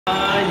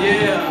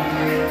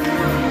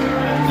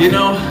You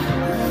know,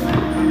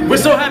 we're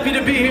so happy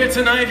to be here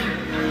tonight,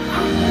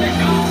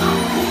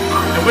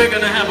 and we're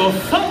gonna have a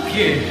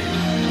funky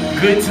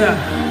good time.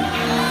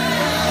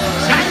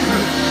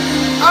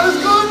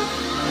 Alles gut?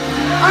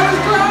 Alles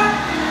klar?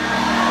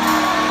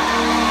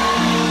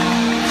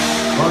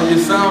 Oh, you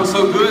sound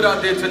so good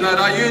out there tonight.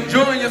 Are you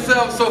enjoying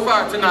yourself so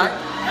far tonight?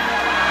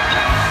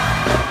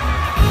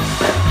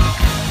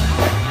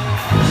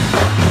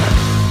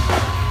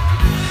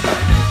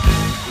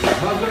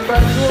 How's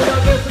everybody doing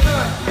out there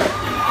tonight?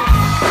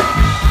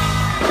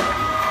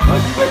 Are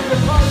you ready to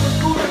party with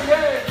Kool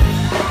again?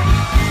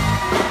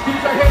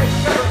 Keep your hands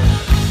together.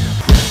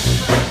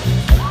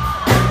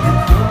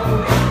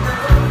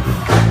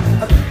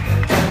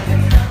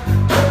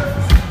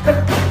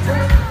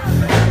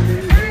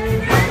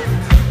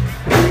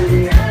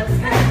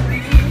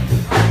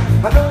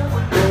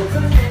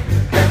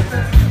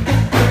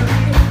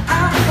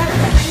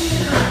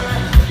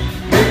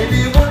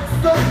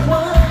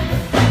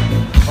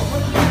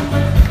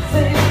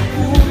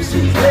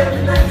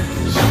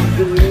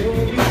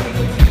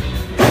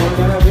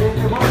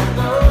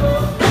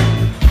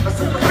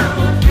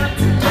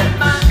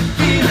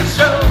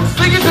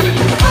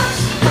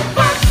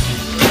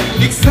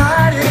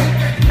 Excited,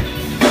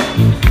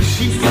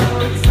 she's so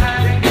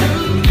excited to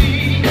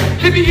me.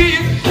 Let me hear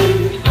you.